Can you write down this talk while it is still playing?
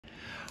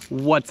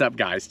What's up,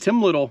 guys?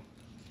 Tim Little.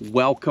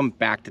 Welcome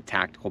back to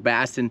Tactical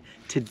Bassin.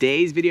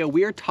 Today's video,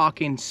 we are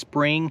talking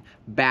spring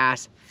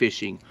bass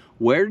fishing.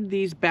 Where do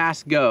these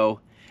bass go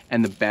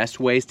and the best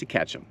ways to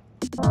catch them?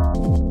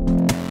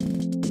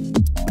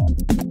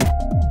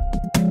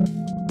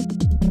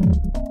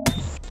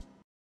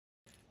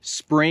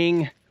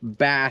 Spring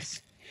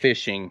bass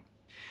fishing.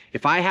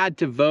 If I had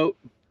to vote,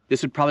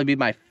 this would probably be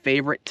my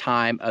favorite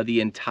time of the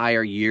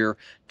entire year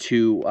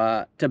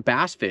to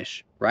bass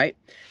fish, right?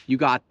 You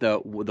got the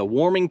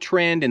warming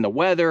trend in the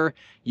weather,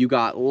 you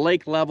got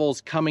lake levels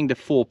coming to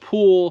full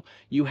pool,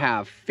 you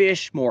have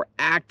fish more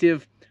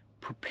active,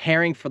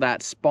 preparing for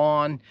that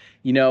spawn,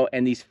 you know,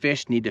 and these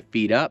fish need to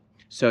feed up.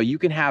 So you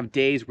can have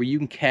days where you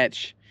can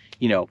catch,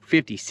 you know,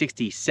 50,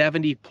 60,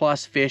 70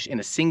 plus fish in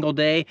a single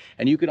day.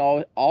 And you can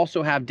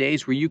also have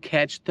days where you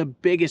catch the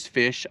biggest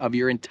fish of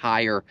your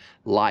entire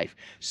life.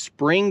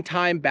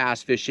 Springtime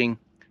bass fishing,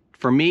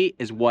 for me,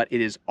 is what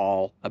it is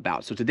all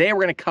about. So today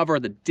we're gonna cover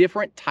the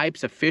different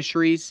types of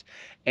fisheries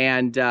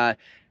and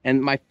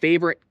my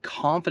favorite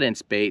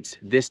confidence baits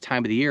this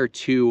time of the year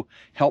to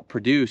help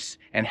produce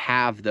and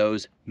have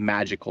those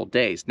magical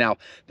days. Now,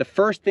 the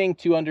first thing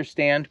to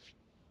understand,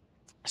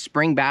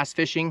 spring bass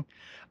fishing,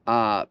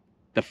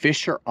 the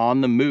fish are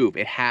on the move.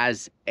 It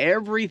has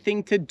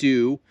everything to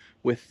do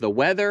with the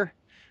weather,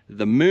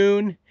 the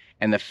moon,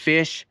 and the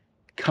fish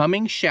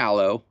coming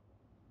shallow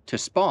to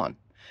spawn.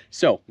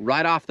 So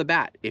right off the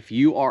bat, if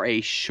you are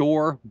a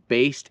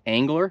shore-based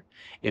angler,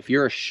 if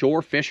you're a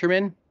shore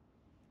fisherman,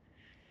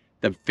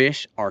 the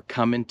fish are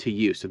coming to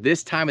you. So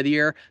this time of the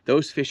year,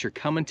 those fish are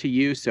coming to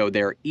you, so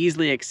they're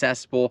easily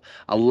accessible.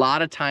 A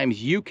lot of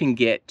times you can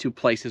get to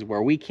places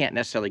where we can't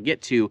necessarily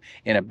get to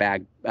in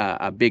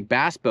a big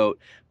bass boat,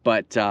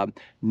 but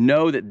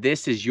know that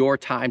this is your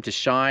time to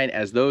shine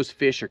as those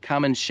fish are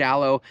coming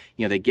shallow.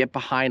 You know, they get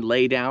behind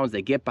laydowns,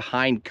 they get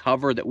behind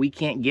cover that we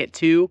can't get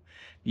to.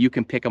 You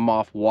can pick them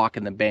off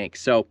walking the bank.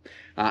 So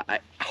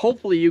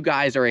hopefully you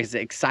guys are as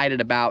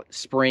excited about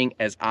spring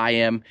as I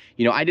am.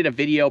 You know, I did a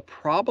video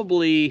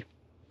probably,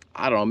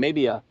 I don't know,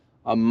 maybe a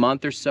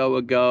month or so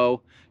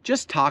ago,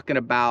 just talking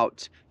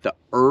about the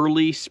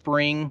early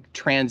spring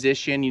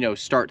transition. You know,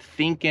 start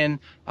thinking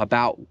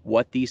about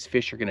what these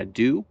fish are gonna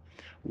do,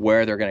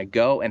 where they're gonna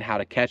go, and how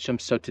to catch them.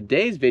 So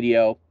today's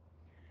video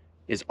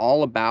is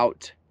all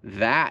about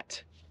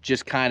that,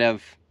 just kind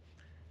of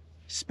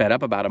sped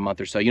up about a month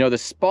or so. You know, the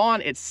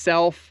spawn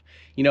itself,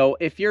 you know,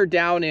 if you're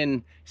down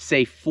in,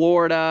 say,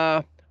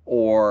 Florida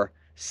or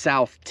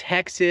South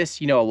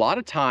Texas, you know, a lot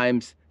of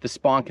times the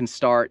spawn can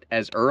start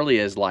as early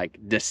as like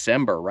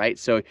December, right?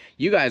 So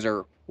you guys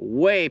are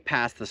way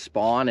past the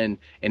spawn and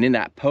in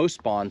that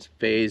post-spawn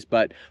phase.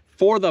 But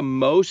for the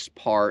most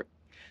part,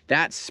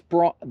 that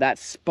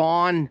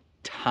spawn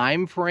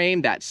time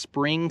frame, that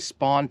spring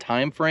spawn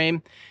time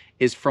frame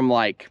is from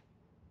like,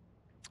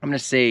 I'm gonna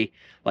say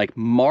like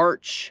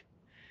March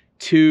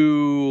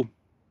to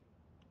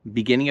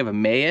beginning of a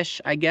Mayish,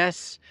 I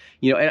guess.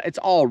 You know, it's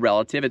all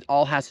relative. It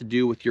all has to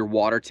do with your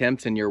water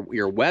temps and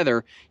your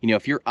weather. You know,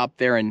 if you're up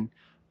there in,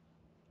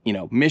 you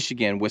know,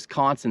 Michigan,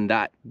 Wisconsin,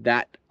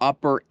 that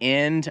upper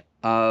end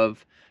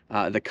of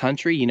the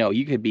country, you know,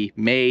 you could be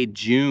May,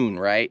 June,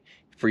 right,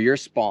 for your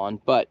spawn.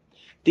 But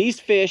these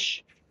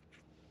fish,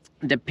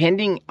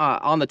 depending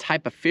on the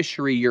type of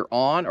fishery you're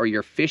on or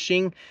you're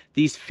fishing,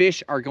 these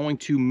fish are going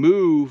to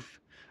move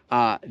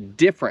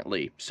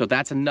differently. So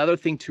that's another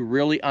thing to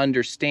really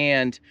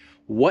understand.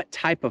 What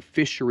type of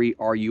fishery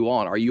are you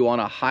on? Are you on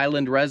a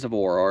highland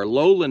reservoir or a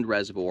lowland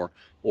reservoir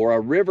or a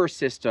river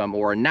system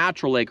or a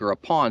natural lake or a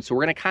pond? So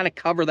we're going to kind of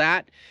cover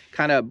that,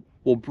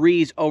 we'll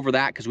breeze over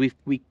that, because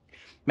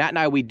Matt and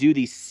I, we do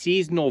these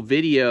seasonal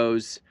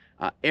videos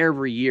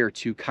every year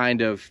to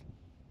kind of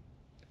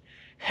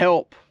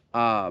help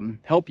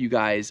you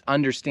guys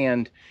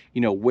understand,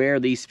 you know, where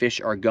these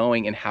fish are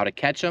going and how to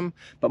catch them,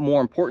 but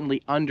more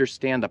importantly,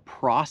 understand the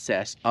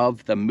process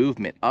of the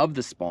movement of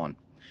the spawn.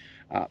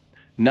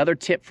 Another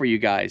tip for you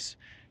guys,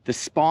 the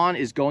spawn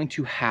is going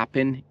to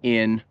happen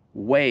in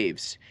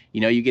waves. You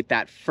know, you get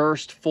that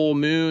first full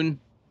moon,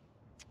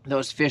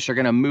 those fish are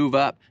gonna move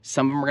up.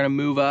 Some of them are gonna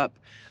move up.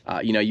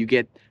 You know, you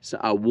get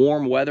a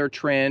warm weather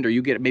trend, or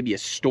you get maybe a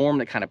storm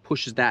that kind of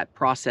pushes that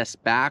process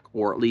back,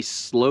 or at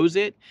least slows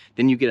it.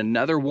 Then you get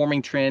another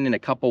warming trend in a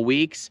couple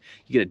weeks.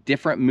 You get a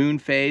different moon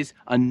phase.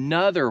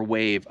 Another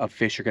wave of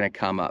fish are going to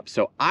come up.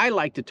 So I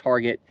like to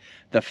target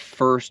the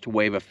first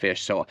wave of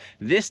fish. So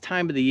this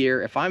time of the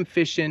year, if I'm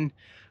fishing,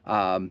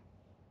 I'm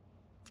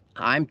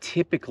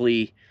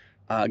typically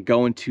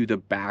going to the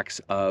backs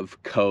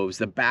of coves,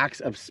 the backs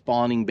of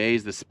spawning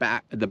bays,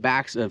 the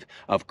backs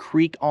of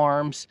creek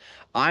arms.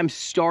 I'm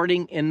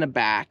starting in the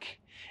back,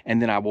 and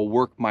then I will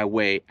work my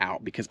way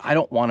out because I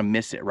don't want to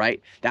miss it,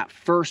 right? That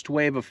first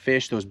wave of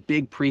fish, those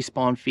big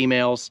pre-spawn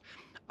females,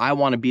 I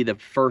want to be the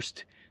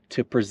first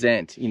to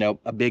present, you know,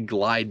 a big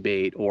glide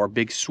bait or a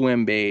big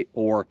swim bait,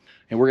 and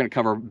we're going to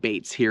cover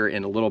baits here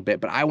in a little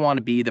bit, but I want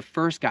to be the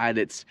first guy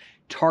that's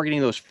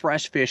targeting those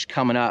fresh fish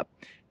coming up.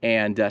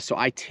 And so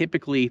I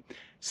typically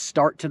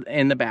start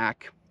in the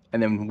back,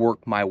 and then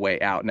work my way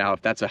out. Now,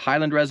 if that's a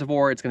highland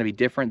reservoir, it's going to be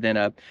different than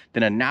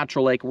a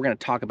natural lake. We're going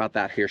to talk about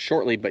that here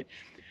shortly, but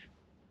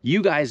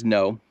you guys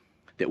know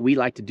that we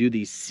like to do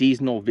these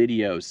seasonal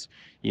videos,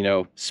 you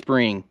know,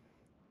 spring,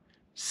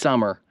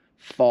 summer,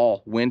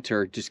 fall,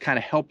 winter, just kind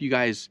of help you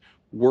guys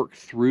work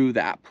through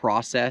that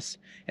process.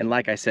 And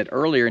like I said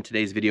earlier in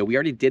today's video, we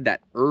already did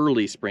that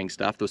early spring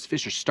stuff. Those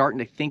fish are starting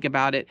to think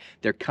about it.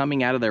 They're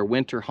coming out of their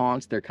winter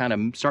haunts. They're kind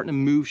of starting to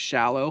move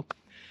shallow,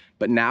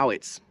 but now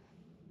it's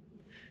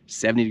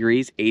 70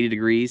 degrees, 80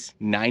 degrees,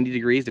 90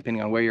 degrees,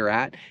 depending on where you're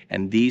at.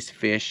 And these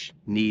fish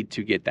need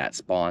to get that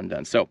spawn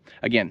done. So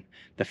again,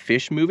 the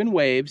fish move in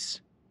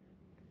waves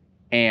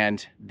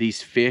and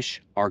these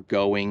fish are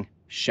going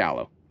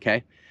shallow,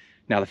 okay?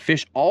 Now the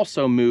fish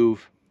also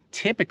move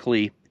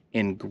typically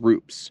in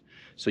groups.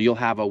 So you'll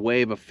have a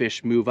wave of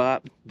fish move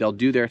up, they'll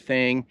do their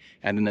thing,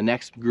 and then the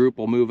next group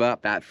will move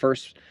up. That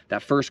first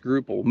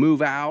group will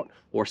move out,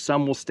 or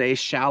some will stay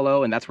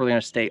shallow, and that's where they're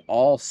gonna stay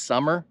all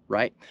summer,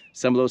 right?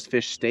 Some of those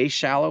fish stay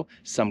shallow,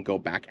 some go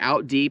back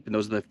out deep, and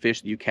those are the fish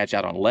that you catch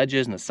out on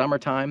ledges in the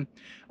summertime.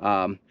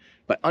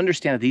 But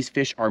understand that these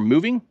fish are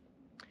moving,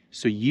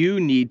 so you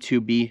need to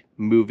be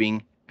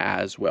moving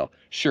as well.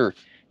 Sure,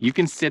 you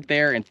can sit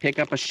there and pick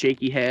up a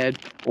shaky head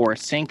or a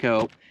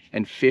Senko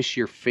and fish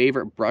your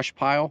favorite brush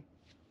pile,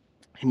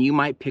 and you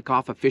might pick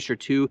off a fish or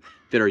two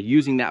that are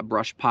using that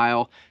brush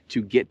pile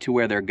to get to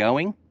where they're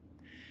going.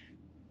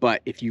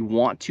 But if you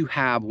want to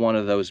have one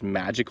of those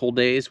magical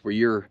days where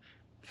you're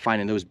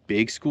finding those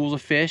big schools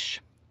of fish,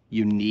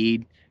 you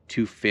need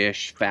to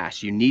fish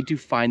fast. You need to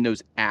find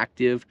those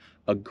active,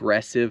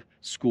 aggressive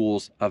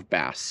schools of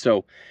bass.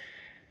 So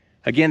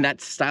again,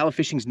 that style of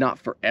fishing is not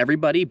for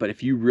everybody, but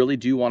if you really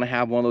do want to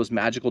have one of those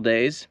magical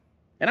days,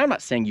 and I'm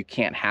not saying you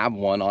can't have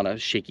one on a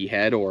shaky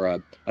head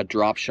or a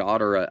drop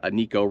shot or a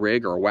Nico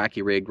rig or a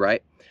wacky rig,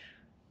 right?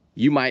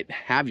 You might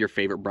have your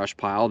favorite brush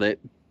pile that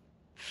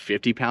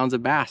 50 pounds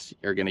of bass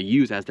are gonna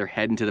use as they're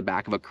heading to the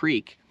back of a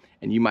creek.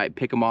 And you might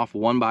pick them off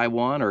one by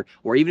one,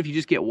 or even if you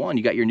just get one,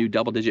 you got your new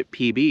double-digit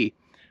PB.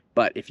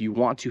 But if you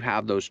want to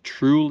have those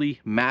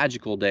truly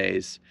magical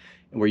days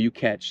where you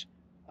catch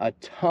a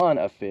ton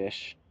of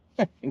fish,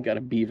 and got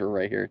a beaver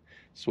right here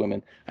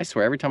swimming. I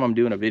swear, every time I'm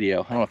doing a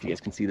video, I don't know if you guys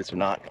can see this or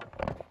not.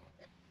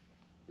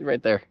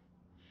 Right there.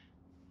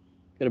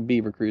 Got a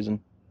beaver cruising.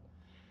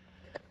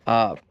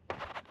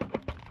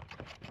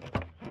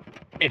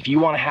 If you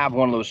want to have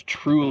one of those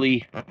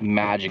truly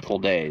magical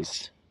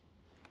days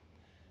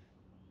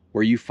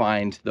where you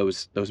find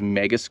those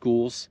mega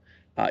schools,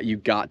 you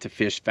got to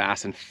fish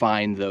fast and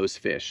find those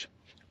fish.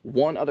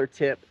 One other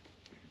tip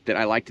that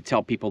I like to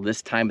tell people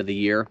this time of the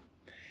year,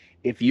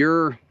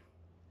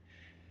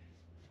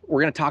 we're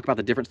going to talk about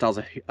the different styles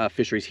of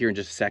fisheries here in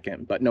just a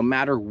second, but no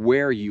matter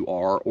where you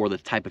are or the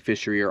type of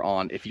fishery you're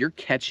on, if you're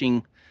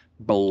catching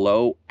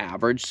below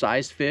average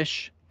size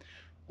fish,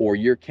 or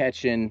you're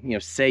catching, you know,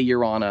 say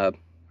you're on a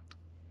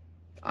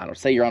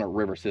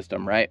river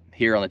system, right?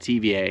 Here on the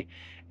TVA,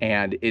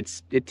 and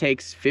it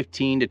takes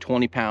 15 to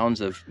 20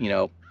 pounds of, you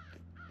know,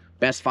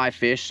 best 5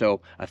 fish, so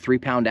a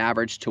 3-pound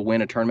average to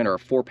win a tournament, or a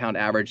 4-pound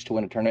average to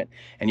win a tournament,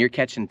 and you're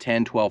catching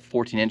 10, 12,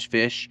 14-inch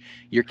fish,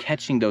 you're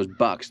catching those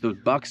bucks. Those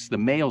bucks, the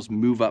males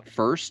move up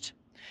first,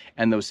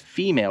 and those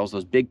females,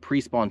 those big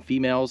pre-spawn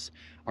females,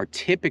 are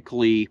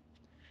typically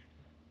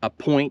a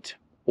point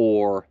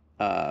or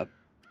a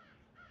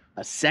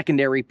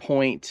secondary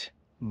point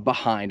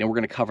behind, and we're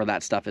going to cover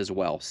that stuff as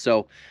well.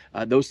 So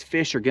those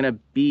fish are going to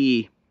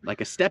be like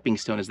a stepping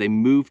stone as they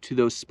move to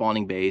those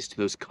spawning bays, to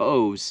those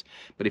coves.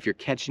 But if you're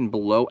catching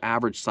below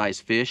average size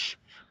fish,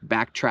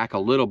 backtrack a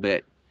little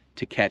bit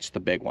to catch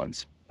the big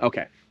ones.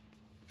 Okay,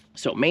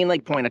 so main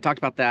lake point, I talked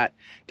about that,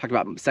 talked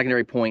about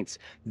secondary points.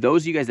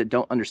 Those of you guys that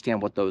don't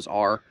understand what those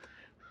are,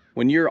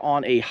 when you're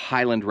on a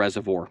highland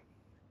reservoir,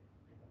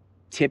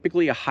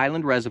 typically a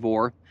highland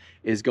reservoir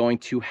is going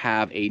to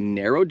have a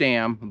narrow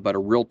dam, but a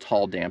real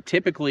tall dam.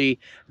 Typically,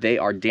 they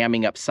are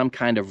damming up some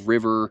kind of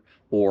river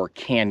or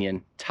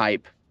canyon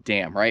type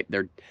dam, right?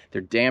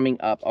 They're damming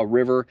up a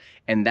river,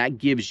 and that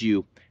gives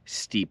you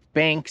steep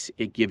banks.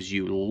 It gives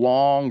you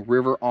long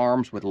river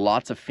arms with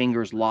lots of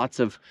fingers, lots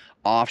of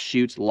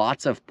offshoots,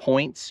 lots of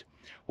points.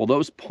 Well,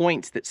 those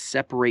points that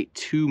separate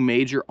two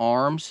major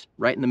arms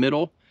right in the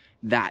middle,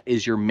 that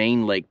is your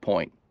main lake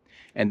point.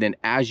 And then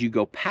as you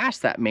go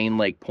past that main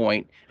lake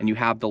point and you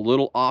have the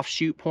little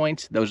offshoot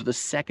points, those are the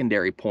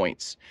secondary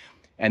points.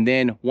 And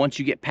then once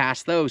you get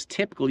past those,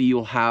 typically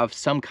you'll have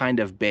some kind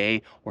of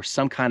bay or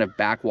some kind of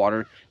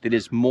backwater that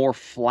is more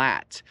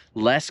flat,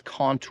 less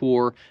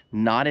contour,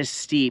 not as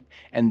steep,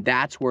 and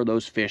that's where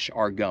those fish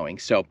are going.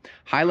 So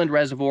highland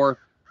reservoir,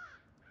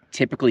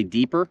 typically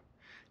deeper,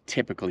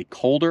 typically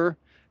colder,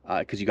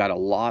 because you got a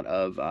lot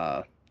of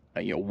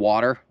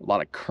water, a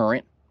lot of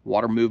current,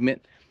 water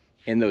movement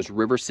in those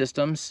river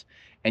systems,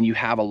 and you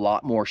have a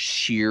lot more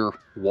sheer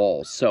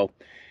walls. So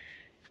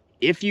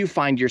if you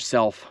find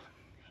yourself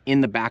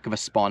in the back of a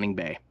spawning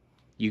bay,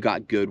 you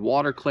got good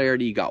water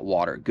clarity, you got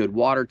good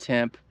water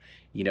temp,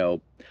 you know,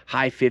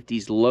 high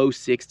 50s, low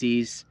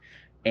 60s,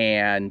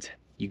 and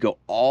You go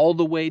all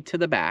the way to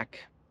the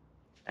back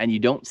and you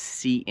don't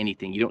see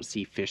anything. You don't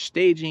see fish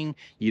staging.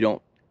 You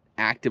don't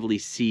actively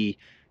see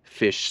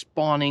fish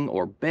spawning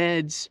or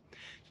beds.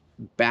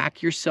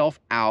 Back yourself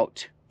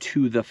out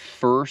to the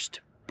first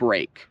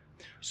break.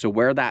 So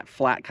where that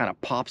flat kind of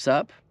pops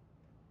up,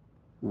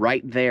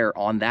 right there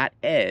on that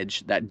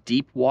edge, that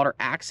deep water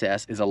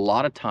access is a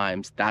lot of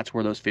times that's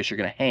where those fish are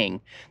going to hang.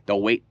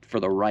 They'll wait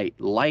for the right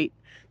light,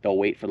 they'll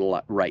wait for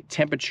the right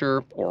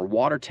temperature or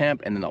water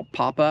temp, and then they'll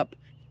pop up,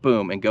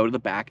 boom, and go to the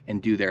back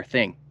and do their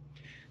thing.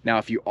 Now,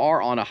 if you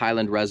are on a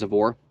highland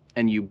reservoir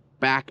and you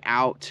back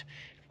out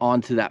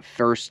onto that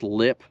first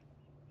lip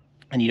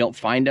and you don't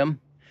find them,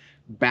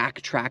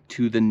 backtrack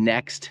to the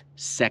next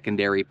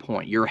secondary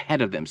point. You're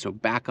ahead of them, so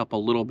back up a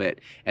little bit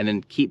and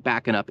then keep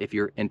backing up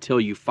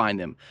until you find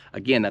them.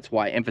 Again, that's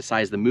why I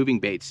emphasize the moving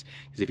baits,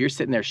 because if you're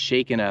sitting there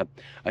shaking a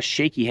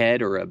shaky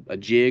head or a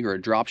jig or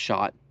a drop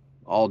shot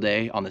all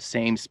day on the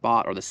same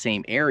spot or the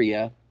same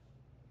area,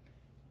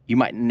 you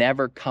might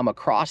never come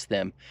across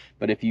them.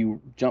 But if you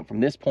jump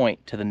from this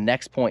point to the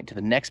next point to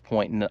the next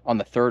point, and on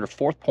the third or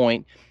fourth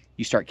point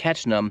you start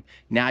catching them,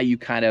 now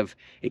it kind of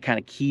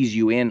keys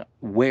you in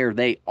where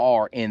they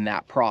are in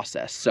that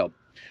process. So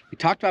we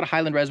talked about a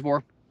highland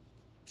reservoir.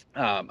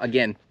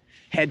 Again,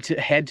 head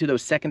to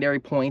those secondary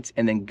points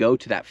and then go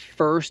to that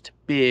first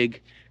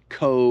big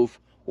cove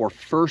or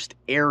first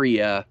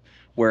area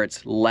where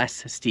it's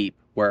less steep,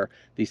 where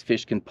these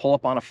fish can pull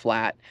up on a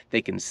flat,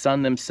 they can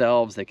sun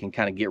themselves, they can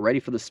kind of get ready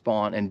for the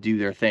spawn and do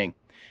their thing.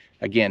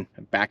 Again,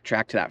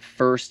 backtrack to that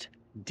first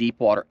deep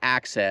water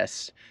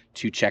access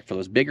to check for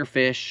those bigger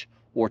fish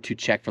or to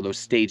check for those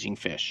staging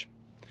fish.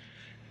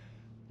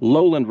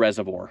 Lowland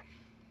reservoir.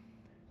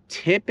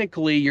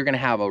 Typically, you're going to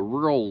have a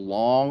real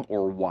long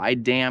or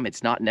wide dam.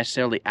 It's not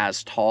necessarily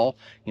as tall.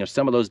 You know,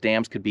 some of those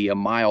dams could be a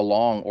mile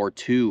long or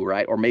two,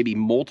 right? Or maybe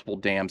multiple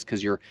dams,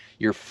 because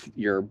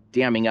you're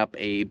damming up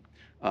a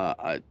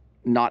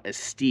not as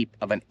steep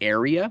of an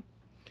area.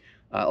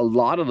 A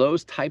lot of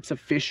those types of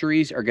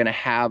fisheries are going to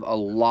have a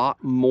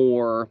lot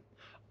more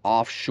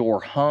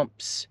offshore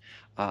humps,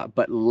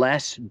 but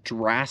less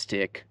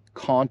drastic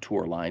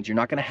contour lines. You're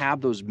not going to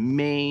have those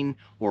main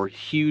or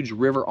huge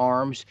river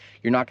arms.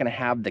 You're not going to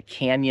have the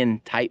canyon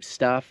type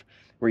stuff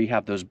where you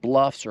have those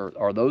bluffs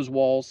or those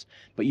walls,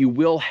 but you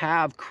will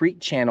have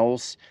creek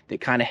channels that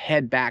kind of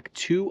head back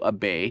to a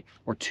bay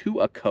or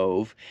to a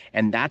cove,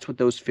 and that's what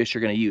those fish are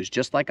going to use,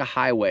 just like a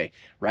highway,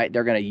 right?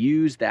 They're going to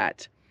use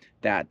that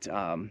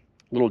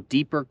little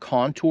deeper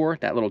contour,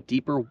 that little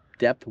deeper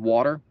depth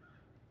water.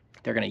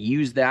 They're going to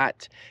use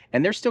that,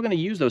 and they're still going to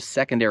use those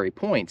secondary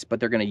points,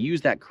 but they're going to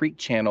use that creek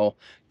channel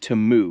to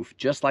move,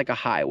 just like a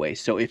highway.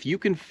 So if you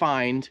can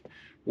find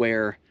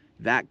where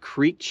that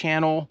creek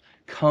channel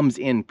comes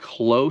in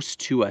close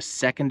to a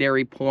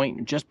secondary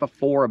point, just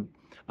before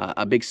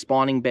a big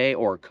spawning bay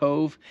or a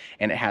cove,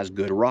 and it has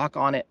good rock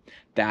on it,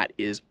 that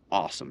is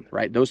awesome,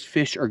 right? Those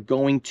fish are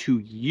going to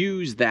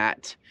use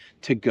that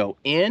to go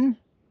in,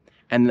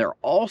 and they're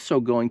also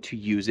going to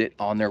use it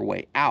on their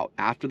way out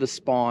after the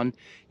spawn.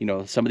 You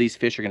know, some of these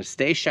fish are going to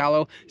stay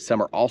shallow.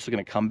 Some are also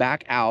going to come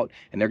back out,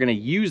 and they're going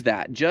to use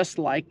that just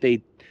like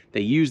they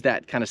use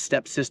that kind of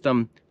step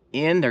system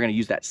in. They're going to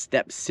use that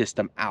step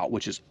system out,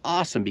 which is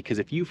awesome, because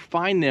if you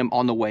find them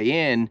on the way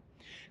in,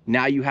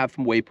 now you have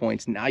some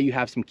waypoints. Now you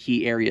have some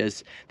key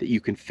areas that you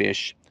can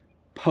fish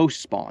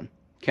post spawn.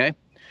 Okay.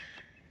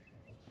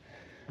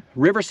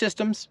 River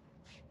systems,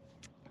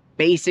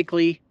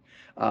 basically.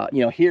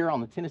 You know, here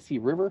on the Tennessee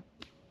River,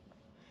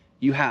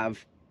 you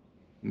have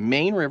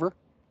main river,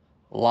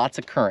 lots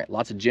of current,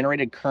 lots of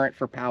generated current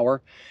for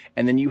power,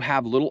 and then you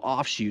have little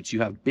offshoots. You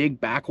have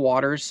big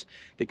backwaters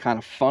that kind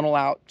of funnel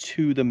out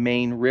to the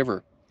main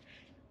river.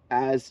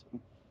 As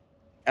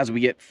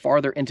we get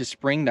farther into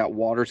spring, that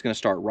water is going to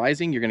start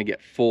rising. You're going to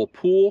get full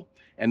pool,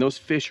 and those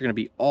fish are going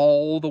to be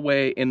all the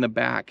way in the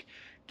back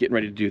getting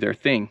ready to do their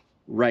thing.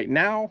 Right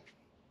now,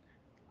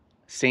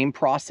 same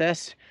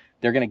process.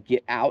 They're going to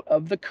get out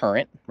of the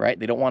current, right?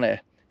 They don't want to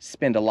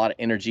spend a lot of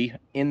energy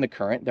in the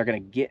current. They're going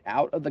to get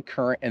out of the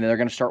current, and then they're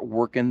going to start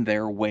working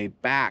their way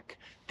back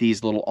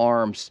these little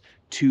arms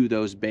to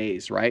those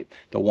bays, right?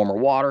 The warmer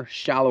water,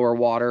 shallower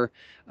water.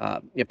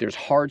 If there's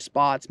hard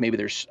spots, maybe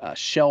there's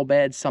shell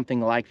beds, something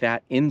like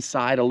that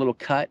inside a little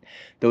cut,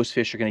 those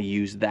fish are going to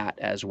use that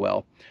as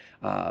well.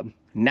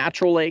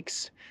 Natural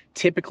lakes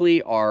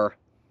typically are,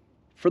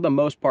 for the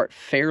most part,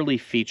 fairly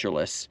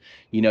featureless.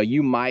 You know,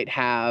 you might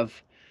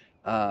have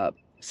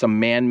some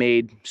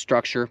man-made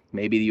structure.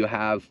 Maybe you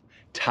have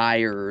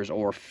tires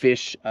or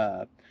fish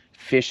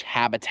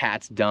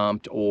habitats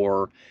dumped,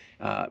 or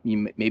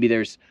maybe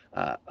there's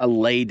a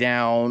lay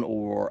down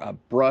or a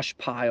brush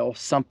pile,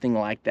 something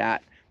like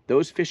that.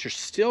 Those fish are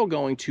still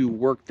going to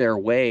work their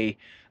way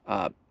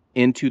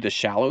into the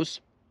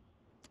shallows,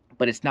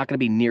 but it's not going to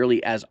be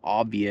nearly as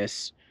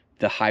obvious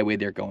the highway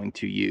they're going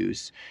to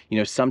use. You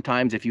know,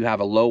 sometimes if you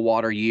have a low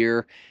water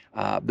year,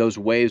 those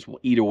waves will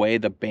eat away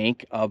the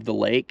bank of the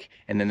lake,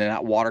 and then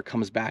that water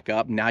comes back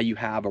up. Now you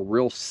have a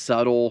real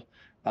subtle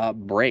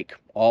break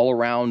all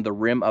around the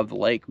rim of the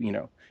lake. You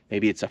know,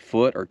 maybe it's a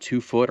foot or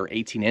 2 foot or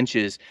 18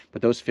 inches,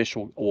 but those fish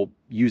will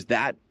use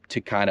that to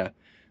kind of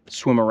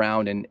swim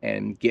around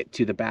and get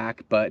to the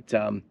back. But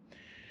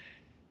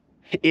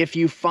if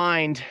you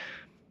find,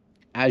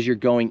 as you're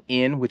going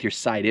in with your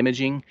side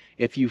imaging,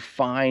 if you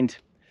find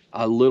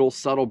a little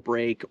subtle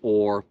break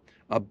or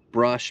a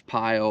brush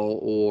pile,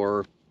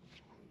 or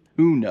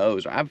who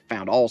knows, I've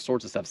found all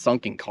sorts of stuff,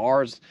 sunken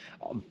cars,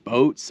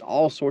 boats,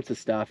 all sorts of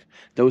stuff.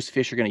 Those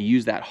fish are going to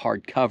use that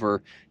hard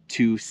cover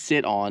to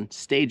sit on,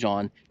 stage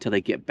on, till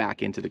they get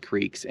back into the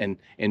creeks and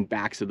in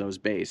backs of those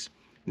bays.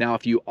 Now,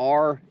 if you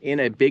are in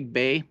a big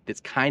bay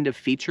that's kind of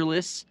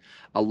featureless,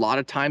 a lot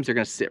of times they're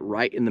going to sit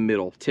right in the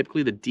middle.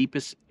 Typically the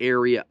deepest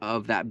area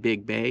of that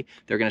big bay,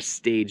 they're going to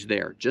stage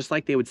there. Just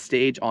like they would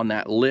stage on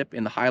that lip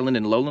in the highland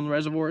and lowland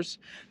reservoirs,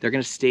 they're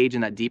going to stage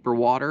in that deeper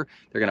water.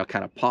 They're going to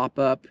kind of pop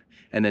up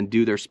and then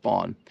do their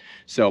spawn.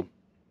 So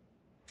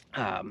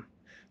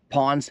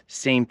ponds,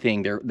 same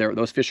thing.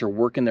 Those fish are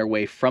working their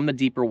way from the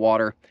deeper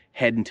water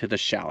heading to the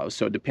shallows.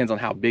 So it depends on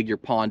how big your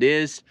pond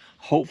is.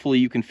 Hopefully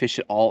you can fish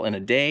it all in a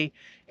day,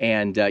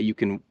 and you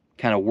can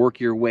kind of work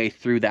your way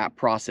through that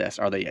process.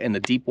 Are they in the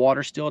deep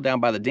water still down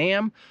by the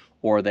dam,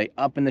 or are they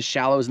up in the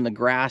shallows in the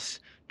grass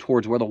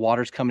towards where the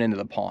water's coming into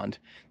the pond?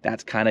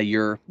 That's kind of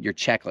your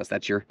checklist.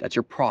 That's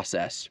your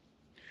process.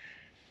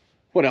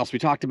 What else? We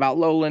talked about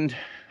lowland,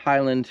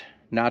 highland,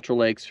 natural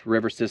lakes,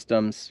 river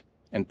systems,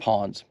 and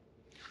ponds.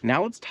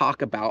 Now let's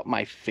talk about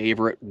my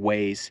favorite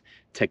ways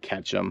to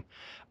catch them.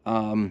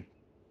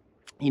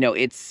 You know,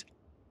 it's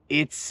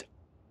these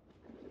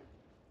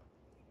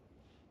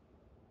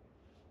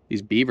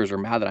beavers are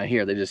mad that I'm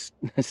here. They just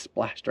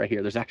splashed right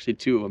here. There's actually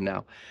 2 of them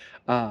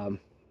now.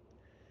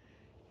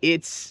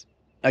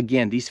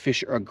 Again, these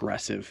fish are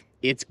aggressive.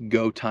 It's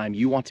go time.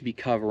 You want to be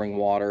covering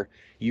water.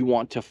 You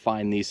want to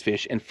find these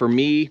fish. And for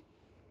me,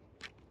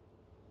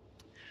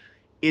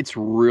 it's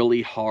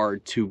really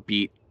hard to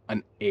beat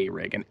an A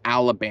rig, an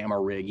Alabama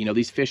rig. You know,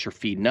 these fish are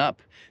feeding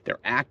up, they're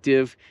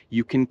active,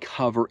 you can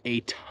cover a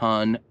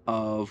ton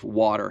of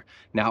water.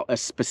 Now, a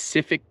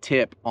specific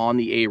tip on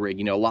the A rig,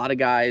 you know, a lot of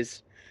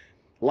guys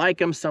like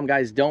them, some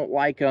guys don't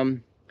like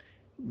them.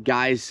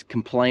 Guys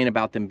complain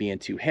about them being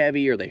too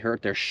heavy, or they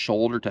hurt their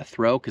shoulder to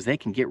throw because they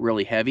can get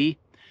really heavy.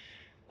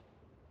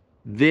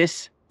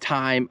 This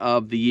time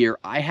of the year,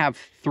 I have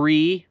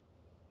 3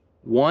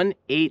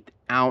 1/8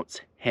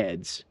 ounce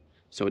heads.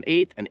 So an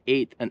eighth, an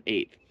eighth, an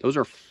eighth. Those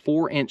are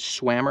 4-inch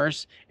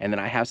swammers. And then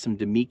I have some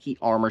Damiki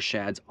armor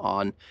shads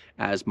on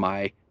as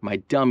my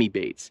dummy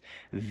baits.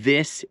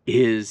 This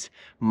is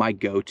my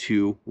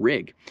go-to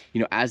rig.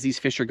 You know, as these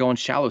fish are going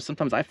shallow,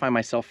 sometimes I find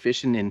myself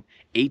fishing in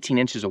 18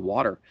 inches of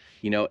water.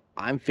 You know,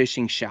 I'm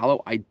fishing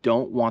shallow. I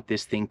don't want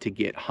this thing to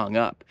get hung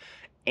up.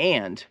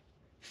 And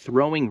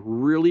throwing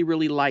really,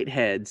 really light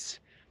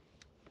heads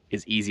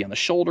is easy on the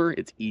shoulder.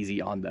 It's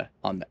easy on the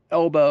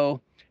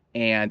elbow.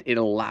 And it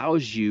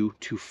allows you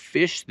to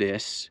fish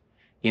this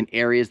in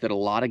areas that a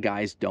lot of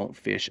guys don't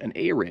fish an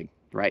A-rig,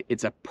 right?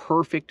 It's a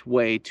perfect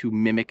way to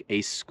mimic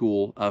a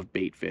school of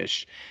bait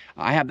fish.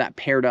 I have that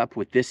paired up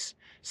with this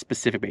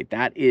specific bait.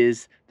 That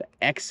is the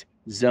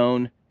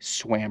X-Zone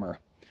Swammer.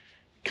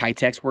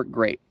 Kitex work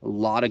great. A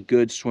lot of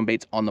good swim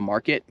baits on the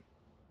market.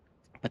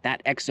 But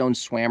that X-Zone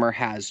Swammer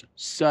has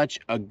such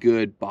a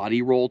good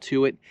body roll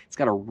to it. It's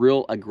got a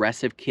real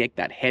aggressive kick,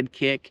 that head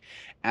kick.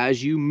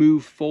 As you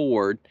move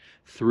forward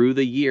through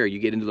the year, you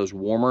get into those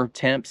warmer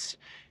temps,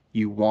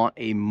 you want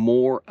a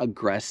more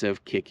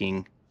aggressive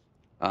kicking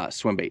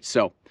swim bait.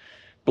 So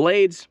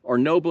blades or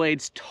no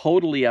blades,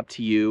 totally up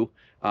to you.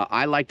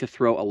 I like to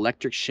throw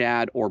electric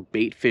shad or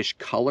bait fish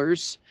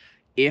colors.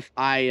 If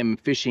I am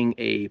fishing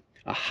a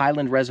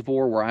highland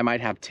reservoir where I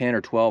might have 10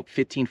 or 12,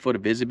 15 foot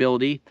of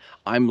visibility,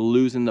 I'm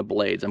losing the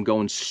blades. I'm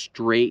going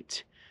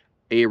straight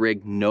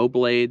A-rig, no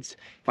blades.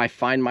 If I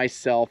find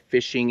myself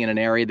fishing in an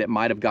area that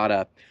might have got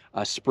a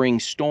spring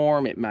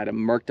storm, it might have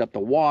murked up the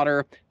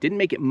water, didn't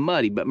make it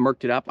muddy, but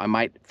murked it up, I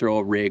might throw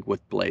a rig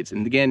with blades.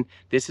 And again,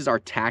 this is our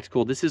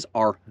tactical, this is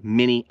our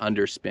mini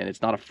underspin.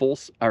 It's not a full,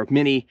 or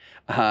mini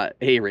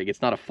A-rig.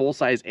 It's not a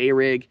full-size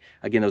A-rig.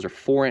 Again, those are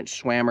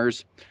 4-inch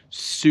swammers,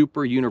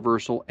 super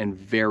universal and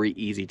very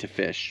easy to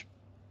fish.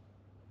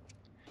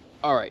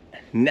 All right,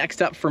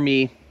 next up for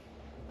me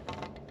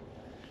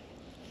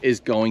is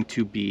going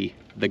to be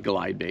the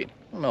glide bait.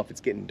 I don't know if it's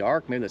getting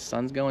dark, maybe the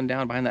sun's going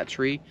down behind that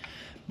tree,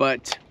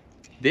 but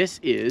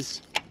this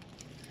is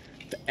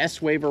the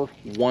S-Waver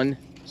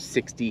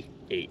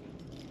 168.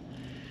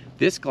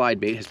 This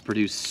glide bait has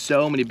produced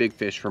so many big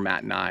fish for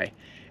Matt and I,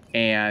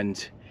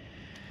 and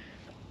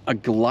a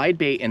glide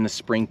bait in the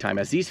springtime,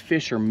 as these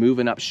fish are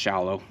moving up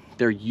shallow,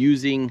 they're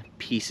using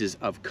pieces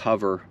of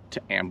cover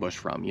to ambush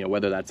from, you know,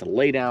 whether that's a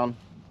laydown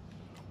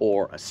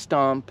or a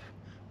stump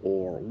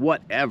or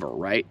whatever,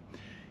 right?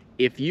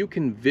 If you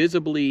can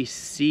visibly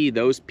see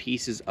those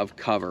pieces of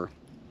cover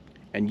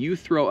and you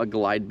throw a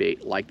glide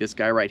bait like this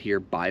guy right here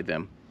by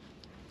them,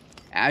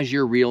 as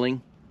you're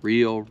reeling,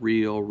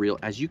 reel,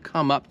 as you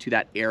come up to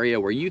that area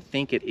where you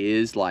think it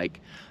is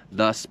like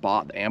the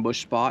spot, the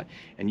ambush spot,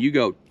 and you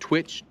go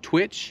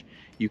twitch,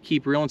 You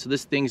keep reeling, so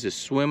this thing's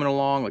just swimming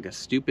along like a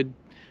stupid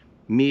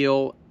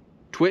meal.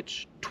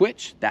 Twitch,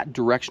 twitch, that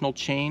directional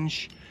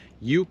change,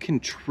 you can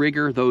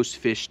trigger those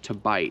fish to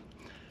bite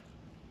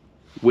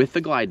with the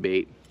glide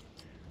bait,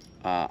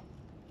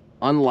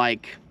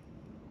 unlike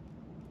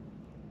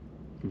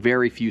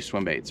very few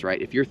swim baits, right?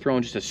 If you're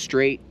throwing just a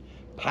straight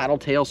paddle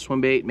tail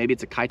swim bait, maybe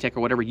it's a Kitech or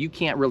whatever, you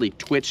can't really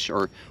twitch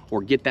or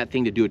get that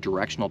thing to do a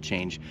directional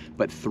change.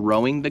 But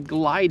throwing the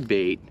glide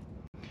bait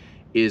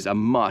is a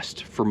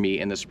must for me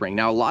in the spring.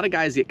 Now, a lot of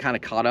guys get kind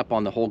of caught up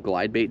on the whole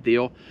glide bait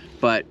deal,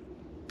 but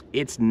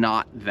it's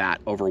not that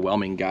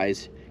overwhelming,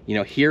 guys. You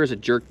know, here's a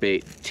jerk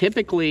bait.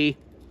 Typically,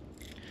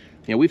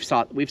 you know, we've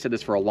said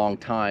this for a long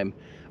time.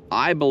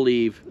 I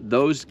believe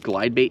those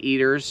glide bait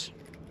eaters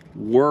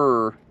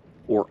were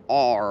or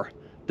are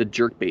the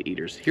jerk bait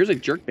eaters. Here's a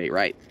jerk bait,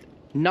 right?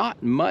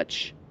 Not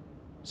much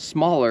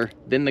smaller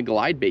than the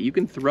glide bait. You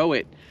can throw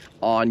it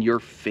on your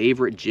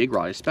favorite jig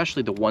rod,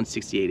 especially the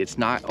 168. It's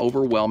not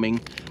overwhelming,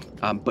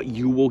 but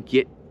you will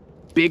get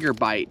bigger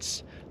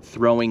bites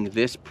throwing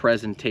this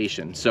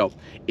presentation. So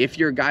if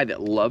you're a guy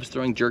that loves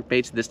throwing jerk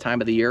baits this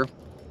time of the year,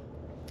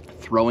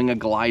 throwing a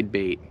glide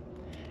bait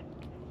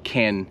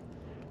can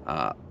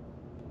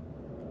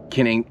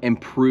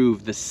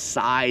improve the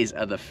size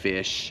of the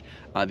fish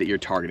that you're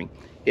targeting.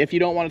 If you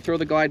don't want to throw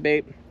the glide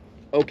bait,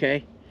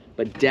 okay,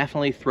 but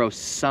definitely throw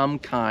some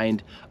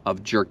kind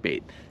of jerk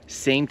bait.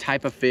 Same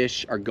type of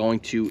fish are going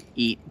to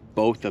eat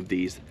both of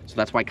these, so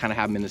that's why I kind of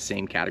have them in the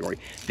same category.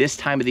 This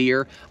time of the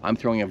year, I'm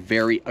throwing a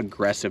very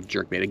aggressive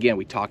jerk bait. Again,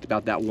 we talked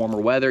about that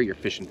warmer weather, you're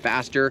fishing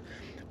faster,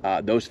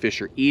 those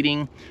fish are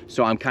eating,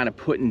 so I'm kind of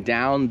putting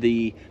down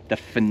the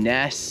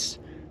finesse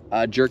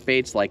jerk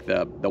baits like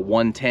the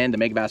 110, the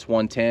Megabass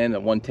 110, the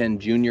 110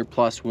 Junior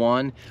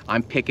 +1.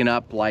 I'm picking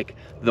up like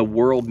the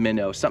World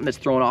Minnow, something that's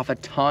throwing off a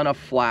ton of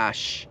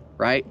flash,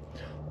 right?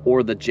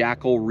 Or the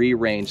Jackal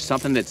Re-Range,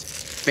 something that's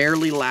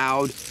fairly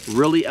loud,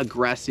 really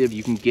aggressive.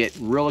 You can get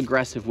real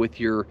aggressive with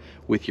your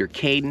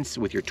cadence,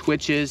 with your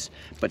twitches,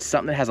 but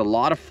something that has a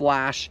lot of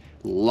flash,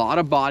 a lot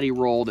of body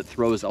roll, that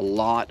throws a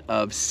lot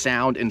of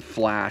sound and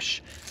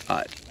flash.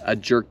 A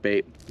jerk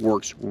bait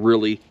works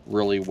really,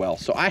 really well.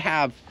 So I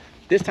have,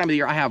 this time of the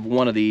year, I have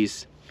one of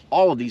these,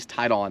 all of these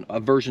tied on, a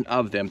version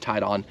of them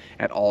tied on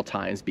at all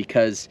times,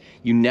 because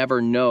you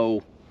never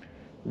know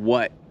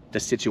what the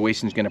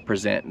situation is going to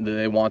present. Do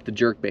they want the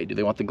jerk bait? Do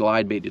they want the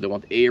glide bait? Do they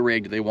want the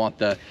A-rig? Do they want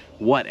the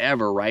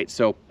whatever, right?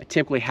 So I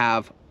typically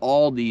have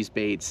all these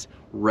baits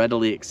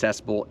readily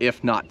accessible,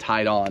 if not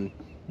tied on,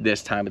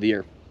 this time of the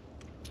year.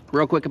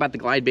 Real quick about the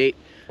glide bait.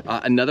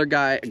 Another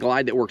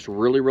glide that works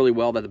really, really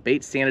well, that the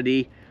Bait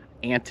Sanity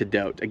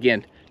Antidote.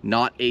 Again,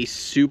 not a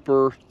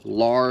super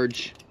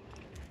large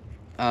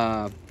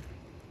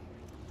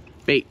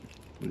bait.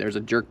 There's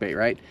a jerk bait,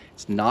 right?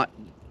 It's not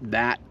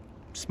that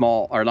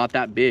small, or not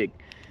that big.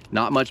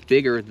 Not much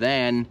bigger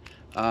than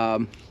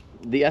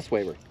the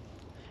S-Waver,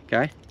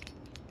 okay?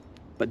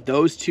 But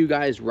those two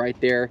guys right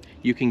there,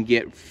 you can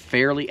get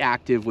fairly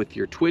active with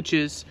your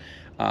twitches.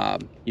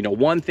 You know,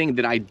 one thing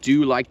that I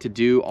do like to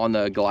do on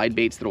the glide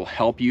baits that will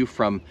help you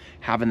from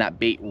having that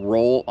bait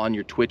roll on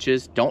your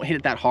twitches, don't hit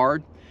it that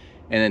hard.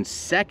 And then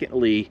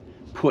secondly,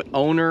 put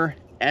Owner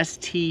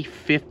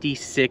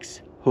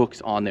ST56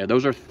 hooks on there.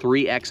 Those are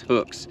 3X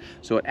hooks,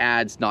 so it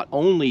adds not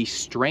only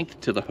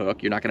strength to the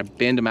hook, you're not going to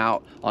bend them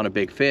out on a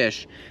big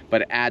fish,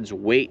 but it adds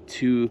weight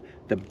to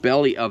the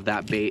belly of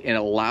that bait, and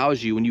it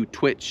allows you, when you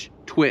twitch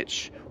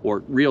or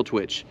reel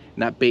twitch,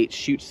 and that bait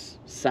shoots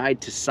side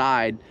to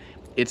side,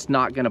 it's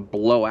not going to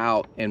blow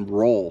out and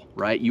roll,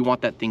 right? You want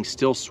that thing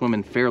still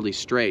swimming fairly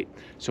straight.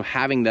 So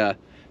having the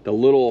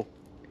little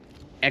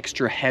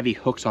extra heavy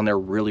hooks on there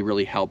really,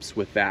 really helps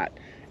with that.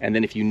 And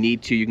then if you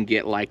need to, you can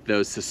get like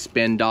those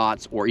suspend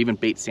dots, or even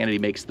Bait Sanity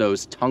makes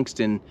those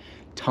tungsten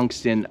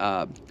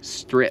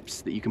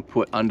strips that you can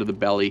put under the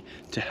belly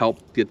to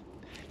help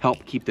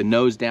keep the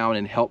nose down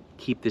and help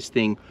keep this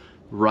thing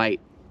right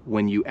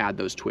when you add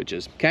those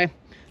twitches, okay?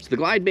 So the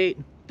glide bait,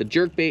 the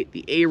jerk bait,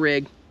 the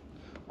A-rig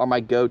are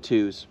my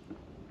go-tos.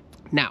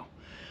 Now,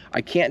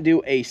 I can't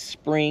do a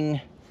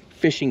spring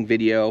fishing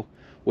video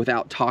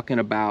without talking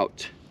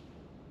about,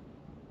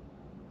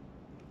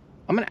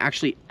 I'm gonna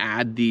actually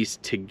add these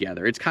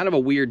together. It's kind of a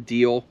weird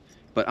deal,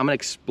 but I'm gonna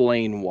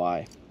explain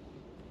why.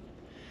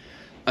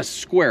 A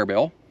square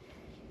bill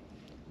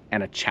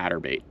and a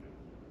chatterbait.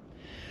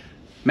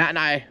 Matt and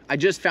I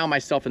just found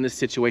myself in this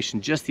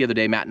situation just the other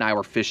day. Matt and I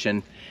were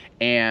fishing,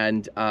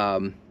 and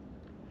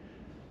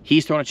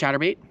he's throwing a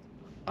chatterbait,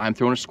 I'm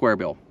throwing a square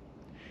bill.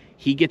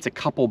 He gets a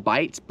couple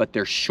bites, but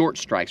they're short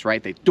strikes,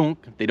 right? They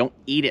don't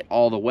eat it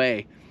all the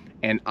way.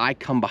 And I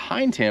come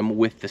behind him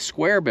with the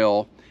square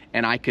bill,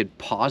 and I could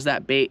pause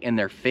that bait in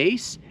their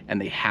face, and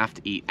they have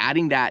to eat.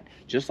 Adding that,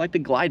 just like the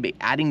glide bait,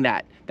 adding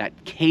that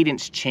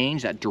cadence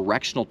change, that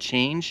directional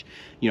change,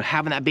 you know,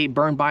 having that bait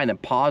burn by and then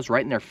pause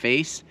right in their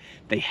face,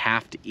 they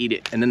have to eat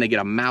it. And then they get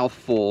a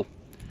mouthful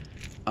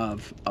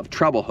of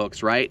treble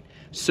hooks, right?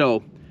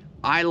 So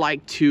I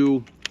like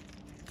to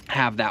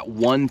have that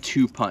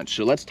 1-2 punch.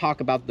 So let's talk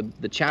about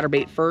the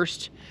chatterbait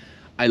first.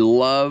 I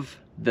love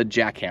the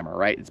jackhammer,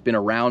 right? It's been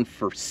around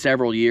for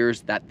several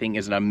years. That thing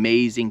is an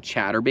amazing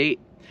chatterbait.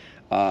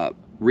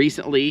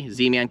 Recently,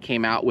 Z-Man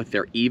came out with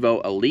their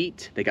Evo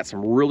Elite. They got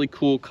some really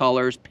cool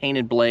colors,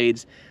 painted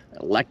blades,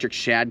 electric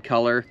shad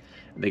color.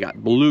 They got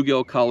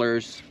bluegill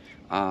colors,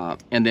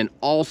 and then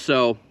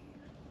also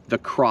the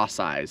cross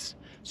eyes.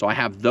 So I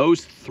have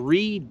those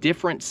 3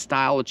 different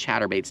style of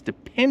chatterbaits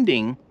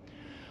depending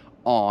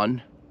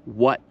on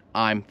what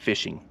I'm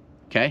fishing,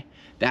 okay?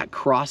 That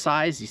cross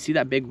eyes, you see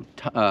that big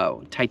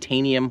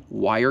titanium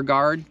wire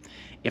guard?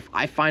 If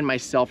I find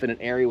myself in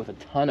an area with a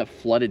ton of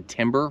flooded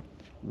timber,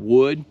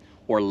 wood,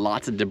 or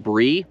lots of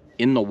debris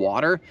in the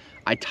water,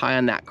 I tie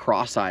on that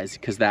cross eyes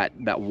because that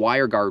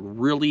wire guard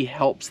really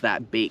helps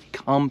that bait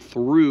come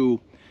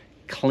through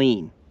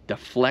clean,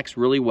 deflects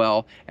really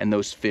well, and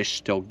those fish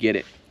still get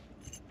it.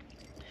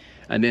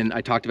 And then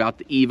I talked about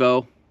the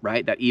Evo,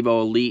 right? That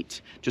Evo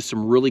Elite, just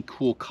some really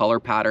cool color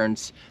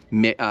patterns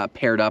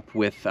paired up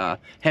with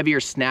heavier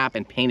snap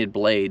and painted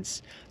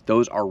blades.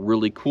 Those are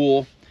really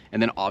cool.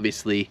 And then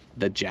obviously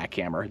the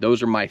jackhammer.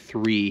 Those are my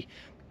 3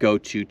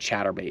 go-to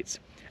chatterbaits.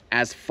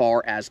 As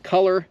far as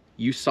color,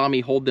 you saw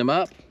me hold them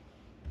up.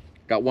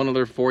 Got one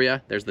other for you.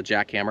 There's the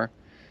jackhammer.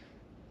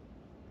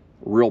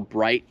 Real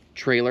bright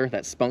trailer,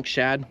 that spunk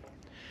shad.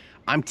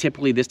 I'm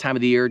typically this time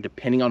of the year,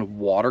 depending on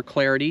water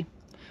clarity,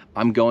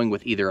 I'm going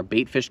with either a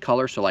bait fish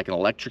color, so like an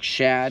electric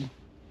shad,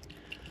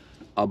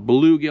 a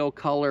bluegill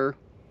color,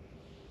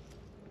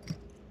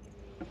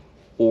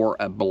 or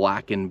a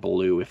black and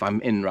blue. If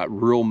I'm in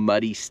real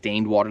muddy,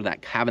 stained water,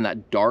 that having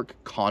that dark,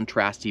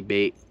 contrasty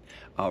bait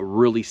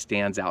really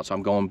stands out. So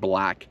I'm going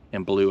black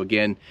and blue.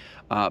 Again,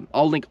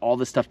 I'll link all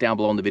this stuff down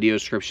below in the video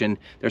description.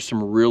 There's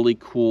some really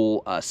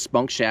cool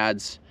spunk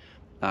shads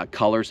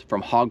colors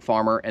from Hog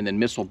Farmer, and then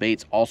Missile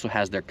Baits also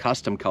has their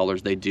custom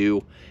colors they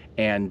do,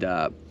 and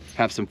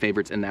have some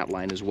favorites in that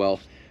line as well.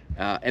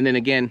 And then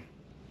again,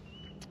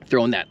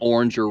 throwing that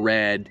orange or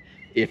red,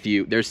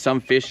 there's some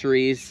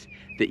fisheries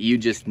that you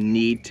just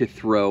need to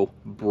throw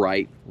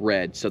bright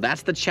red. So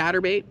that's the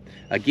chatterbait.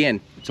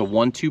 Again, it's a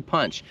 1-2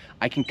 punch.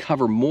 I can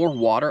cover more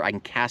water, I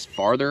can cast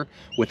farther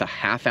with a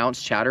 1/2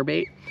 ounce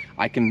chatterbait.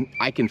 I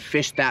can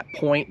fish that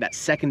point, that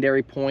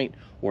secondary point,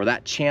 or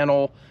that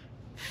channel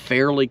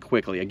fairly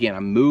quickly. Again,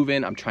 I'm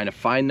moving, I'm trying to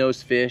find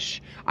those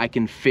fish. I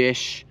can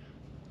fish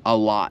a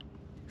lot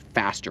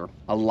faster,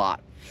 a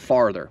lot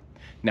farther.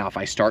 Now, if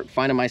I start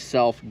finding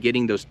myself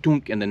getting those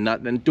dunk and then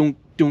dunk,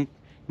 dunk,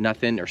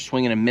 nothing, or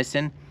swinging and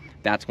missing,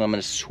 that's when I'm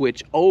gonna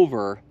switch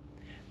over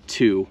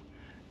to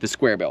the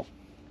square bill.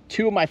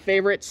 2 of my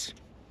favorites,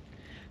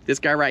 this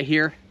guy right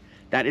here,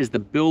 that is the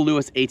Bill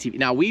Lewis ATV.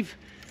 Now, we've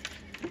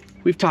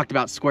talked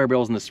about square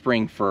bills in the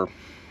spring for,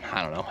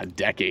 I don't know, a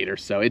decade or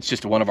so. It's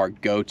just one of our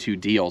go-to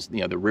deals.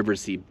 You know, the River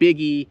Sea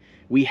Biggie.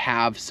 We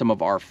have some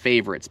of our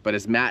favorites, but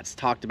as Matt's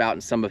talked about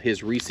in some of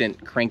his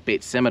recent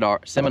crankbait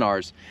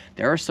seminars,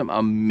 there are some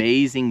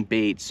amazing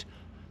baits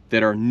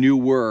that are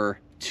newer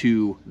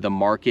to the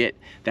market.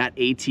 That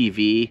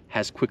ATV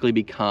has quickly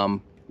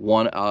become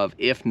one of,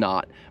 if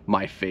not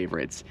my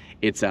favorites.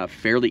 It's a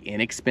fairly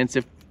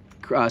inexpensive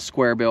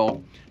square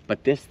bill,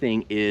 but this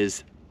thing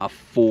is a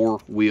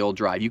 4-wheel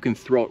drive. You can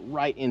throw it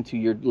right into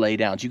your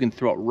laydowns. You can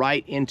throw it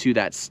right into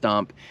that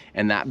stump,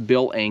 and that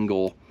bill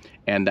angle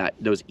and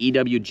those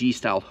EWG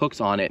style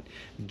hooks on it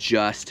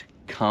just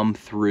come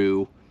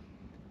through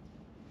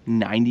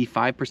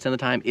 95% of the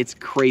time. It's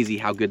crazy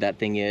how good that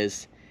thing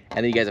is.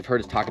 And then you guys have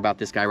heard us talk about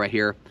this guy right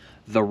here,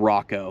 the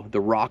Rocco. The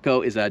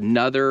Rocco is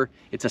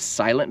it's a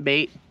silent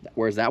bait,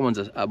 whereas that one's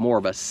a more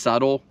of a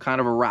subtle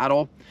kind of a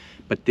rattle.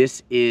 But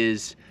this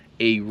is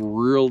a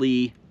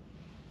really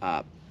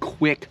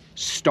quick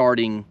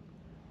starting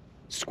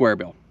square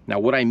bill. Now,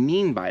 what I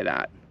mean by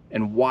that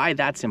and why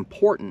that's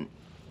important,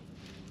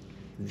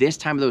 this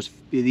time of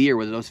the year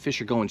where those fish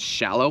are going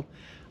shallow,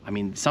 I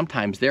mean,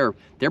 sometimes they're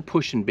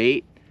pushing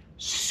bait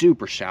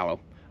super shallow.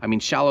 I mean,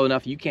 shallow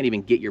enough you can't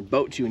even get your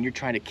boat to, and you're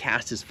trying to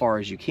cast as far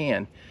as you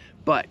can.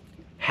 But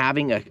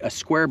having a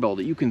square bill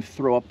that you can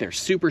throw up there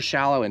super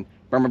shallow and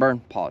burn, burn, burn,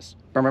 pause,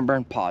 burn, burn,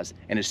 burn, pause.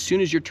 And as soon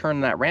as you're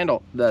turning that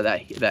handle,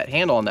 that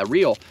handle on that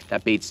reel,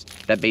 that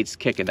bait's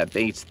kicking, that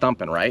bait's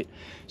thumping, right?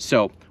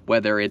 So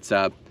whether it's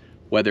a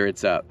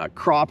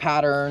craw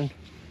pattern,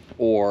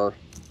 or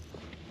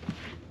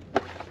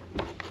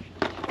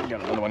I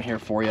got another one here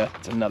for you.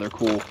 It's another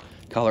cool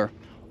color,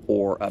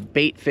 or a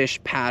bait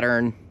fish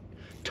pattern.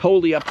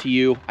 Totally up to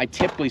you. I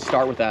typically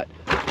start with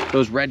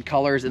those red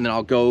colors, and then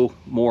I'll go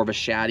more of a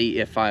shaddy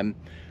if I'm,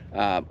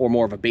 or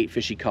more of a bait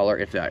fishy color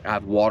if I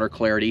have water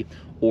clarity,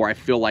 or I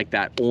feel like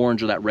that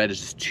orange or that red is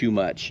just too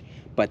much.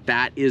 But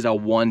that is a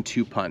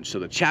 1-2 punch. So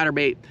the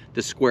chatterbait,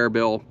 the square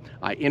bill,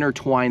 I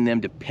intertwine them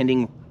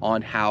depending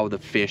on how the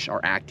fish are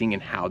acting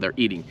and how they're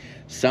eating.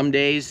 Some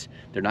days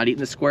they're not eating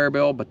the square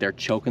bill, but they're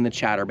choking the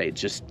chatterbait. It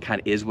just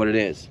kind of is what it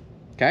is,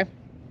 okay?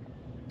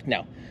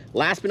 Now,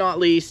 last but not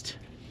least,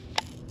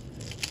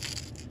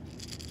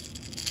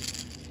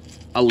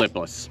 a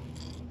lipless.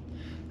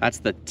 That's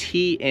the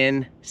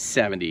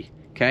TN70,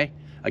 okay?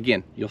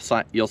 Again,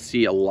 you'll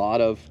see a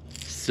lot of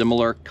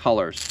similar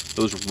colors.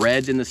 Those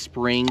reds in the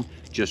spring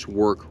just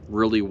work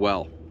really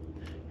well.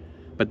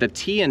 But the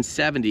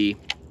TN70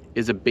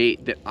 is a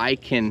bait that I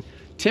can,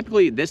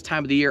 typically this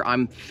time of the year,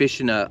 I'm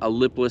fishing a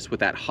lipless with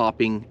that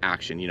hopping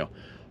action, you know,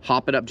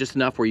 hop it up just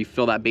enough where you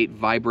feel that bait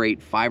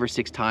vibrate 5 or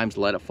 6 times,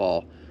 let it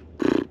fall,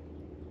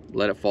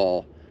 let it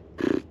fall,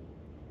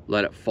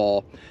 let it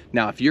fall.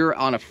 Now, if you're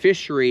on a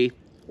fishery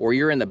or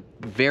you're in the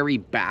very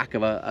back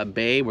of a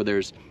bay where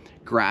there's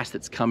grass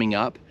that's coming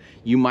up,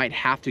 you might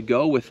have to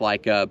go with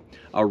like a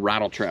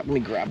rattle trap. Let me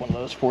grab one of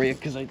those for you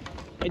because I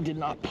did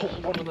not pull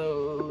one of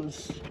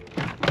those.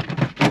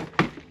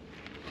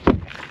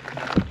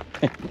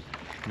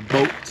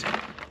 Boat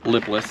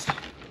lipless.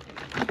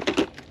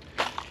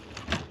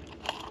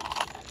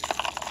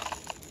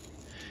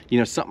 You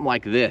know, something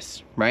like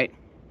this, right?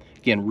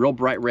 Again, real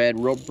bright red,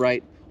 real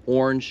bright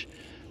orange,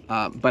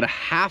 but a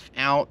half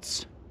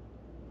ounce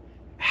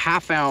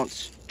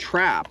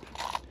trap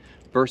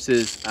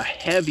versus a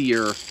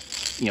heavier,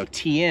 you know,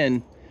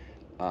 TN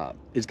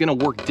is going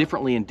to work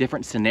differently in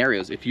different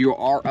scenarios. If you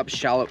are up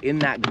shallow in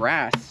that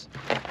grass,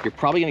 you're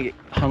probably going to get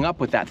hung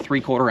up with that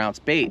 3/4 ounce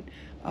bait.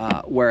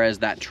 Whereas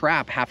that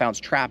trap, half ounce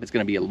trap, is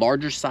going to be a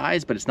larger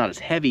size, but it's not as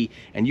heavy,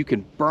 and you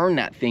can burn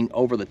that thing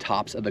over the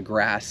tops of the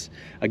grass.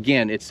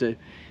 Again, it's a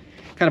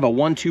kind of a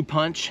 1-2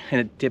 punch,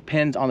 and it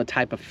depends on the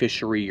type of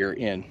fishery you're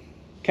in.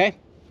 Okay?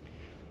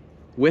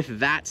 With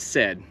that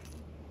said,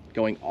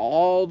 going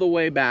all the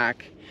way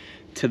back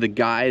to the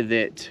guy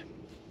that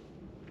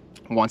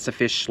wants to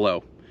fish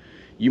slow,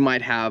 you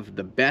might have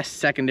the best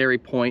secondary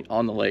point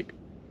on the lake.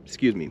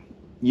 Excuse me.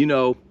 You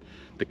know,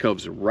 the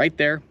cove's right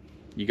there.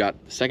 You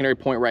got the secondary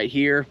point right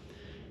here,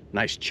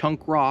 nice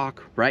chunk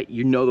rock, right?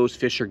 You know those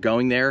fish are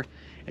going there,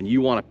 and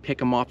you want to pick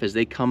them off as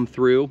they come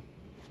through.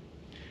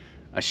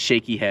 A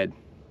shaky head,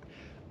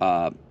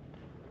 a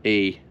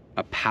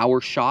power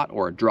shot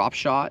or a drop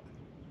shot,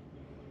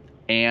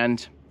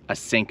 and a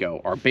Senko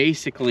are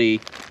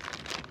basically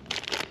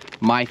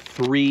my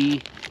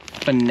 3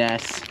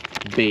 finesse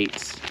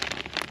baits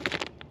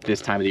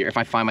this time of the year. If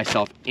I find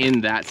myself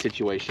in that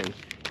situation,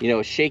 you know,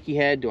 a shaky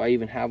head, do I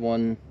even have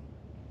one?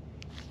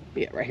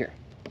 Yeah, right here.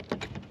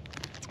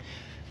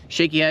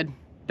 Shaky head,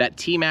 that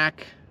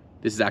T-Mac,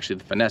 this is actually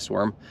the finesse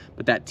worm,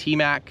 but that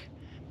T-Mac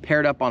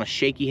paired up on a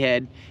shaky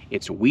head,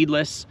 it's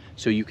weedless,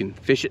 so you can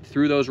fish it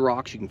through those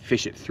rocks, you can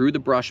fish it through the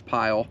brush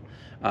pile,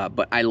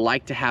 but I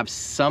like to have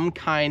some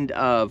kind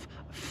of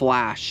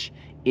flash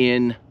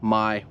in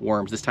my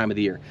worms this time of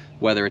the year,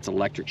 whether it's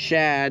electric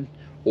shad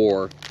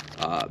or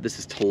this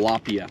is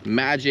tilapia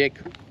magic.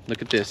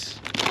 Look at this.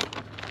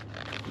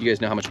 You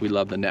guys know how much we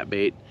love the net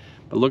bait.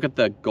 But look at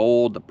the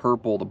gold, the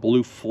purple, the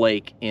blue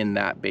flake in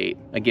that bait.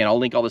 Again, I'll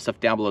link all this stuff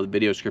down below the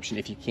video description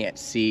if you can't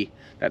see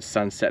that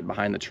sunset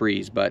behind the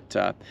trees. But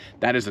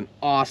that is an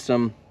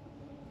awesome.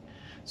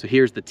 So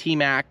here's the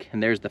T-Mac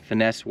and there's the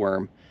finesse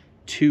worm.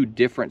 2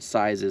 different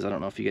sizes. I don't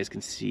know if you guys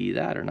can see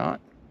that or not.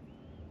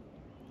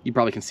 You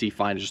probably can see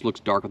fine. It just looks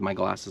dark with my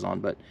glasses on.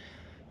 But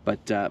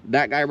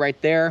that guy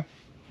right there.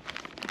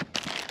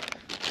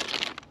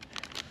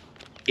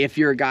 If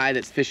you're a guy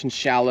that's fishing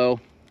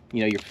shallow, you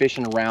know, you're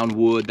fishing around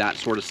wood, that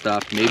sort of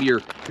stuff. Maybe you're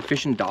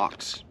fishing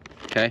docks,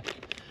 okay?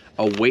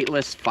 A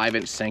weightless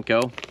 5-inch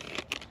Senko,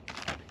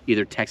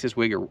 either Texas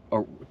rigged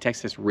or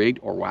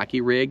wacky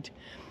rigged,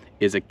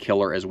 is a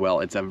killer as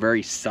well. It's a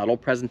very subtle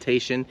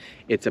presentation.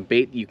 It's a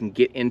bait that you can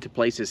get into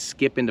places,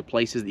 skip into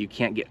places that you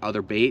can't get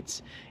other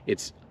baits.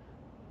 It's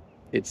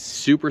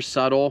super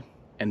subtle,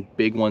 and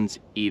big ones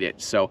eat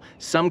it. So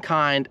some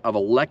kind of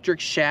electric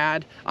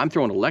shad. I'm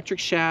throwing electric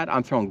shad,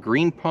 I'm throwing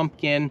green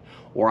pumpkin,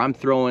 or I'm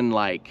throwing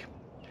like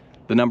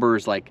the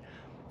numbers like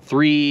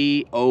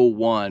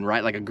 301,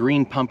 right? Like a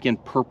green pumpkin,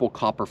 purple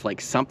copper flake,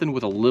 something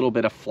with a little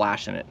bit of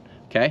flash in it,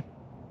 okay?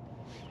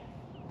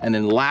 And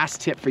then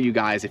last tip for you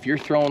guys, if you're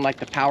throwing like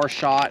the power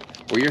shot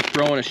or you're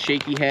throwing a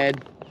shaky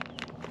head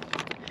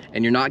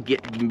and you're not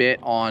getting bit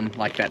on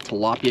like that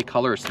tilapia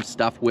color or some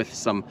stuff with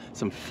some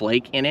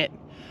flake in it,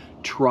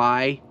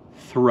 try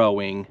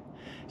throwing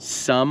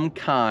some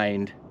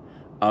kind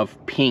of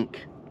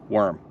pink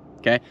worm,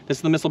 okay? This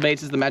is the missile bait,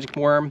 this is the magic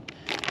worm.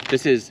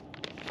 This is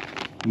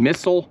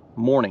missile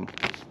morning.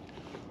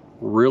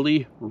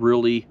 Really,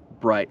 really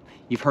bright.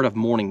 You've heard of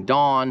morning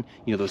dawn,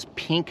 you know, those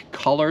pink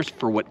colors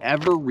for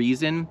whatever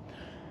reason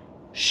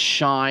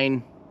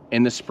shine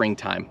in the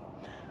springtime.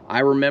 I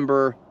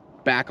remember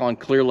back on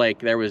Clear Lake,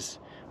 there was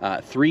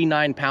 3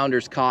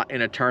 9-pounders caught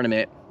in a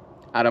tournament.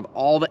 Out of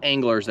all the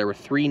anglers, there were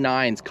 3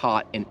 9s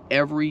caught, and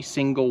every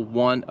single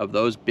one of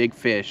those big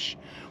fish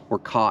were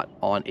caught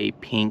on a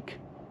pink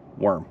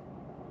worm.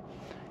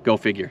 Go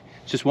figure.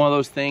 It's just one of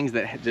those things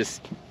that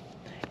just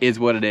is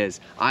what it is.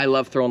 I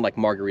love throwing like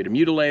Margarita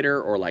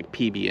Mutilator or like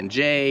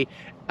PB&J,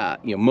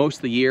 you know, most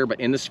of the year,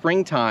 but in the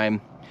springtime,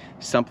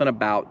 something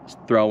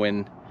about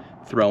throwing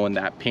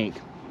that pink.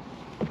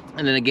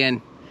 And then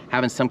again,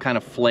 having some kind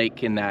of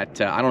flake in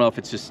that, I don't know if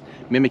it's just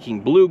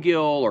mimicking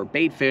bluegill or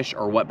baitfish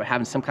or what, but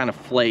having some kind of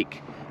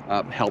flake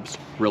helps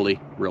really,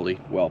 really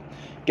well.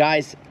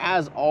 Guys,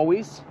 as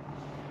always,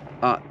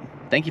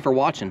 thank you for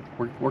watching.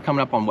 We're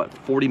coming up on what,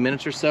 40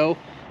 minutes or so.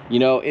 You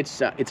know,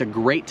 it's a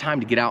great time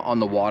to get out on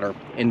the water,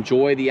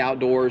 enjoy the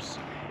outdoors,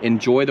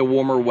 enjoy the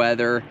warmer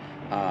weather,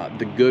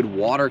 the good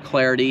water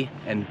clarity,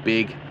 and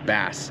big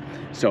bass.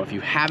 So if you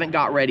haven't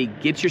got ready,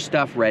 get your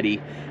stuff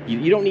ready.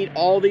 You don't need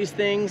all these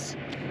things,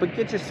 but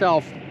get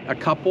yourself a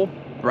couple,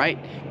 right?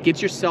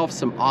 Get yourself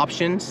some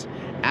options.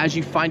 As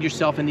you find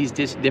yourself in these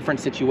different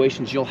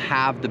situations, you'll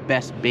have the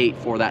best bait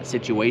for that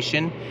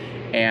situation,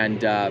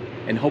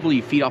 and hopefully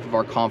you feed off of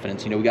our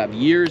confidence. You know, we got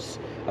years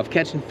of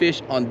catching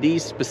fish on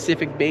these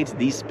specific baits,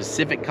 these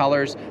specific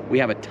colors. We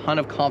have a ton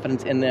of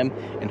confidence in them,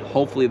 and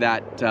hopefully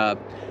that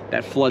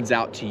that floods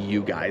out to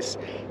you guys.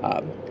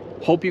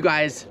 Hope you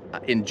guys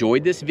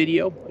enjoyed this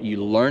video.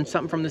 You learned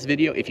something from this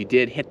video. If you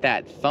did, hit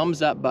that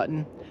thumbs up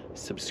button,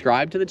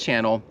 subscribe to the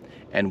channel,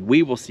 and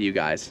we will see you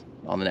guys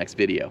on the next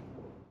video.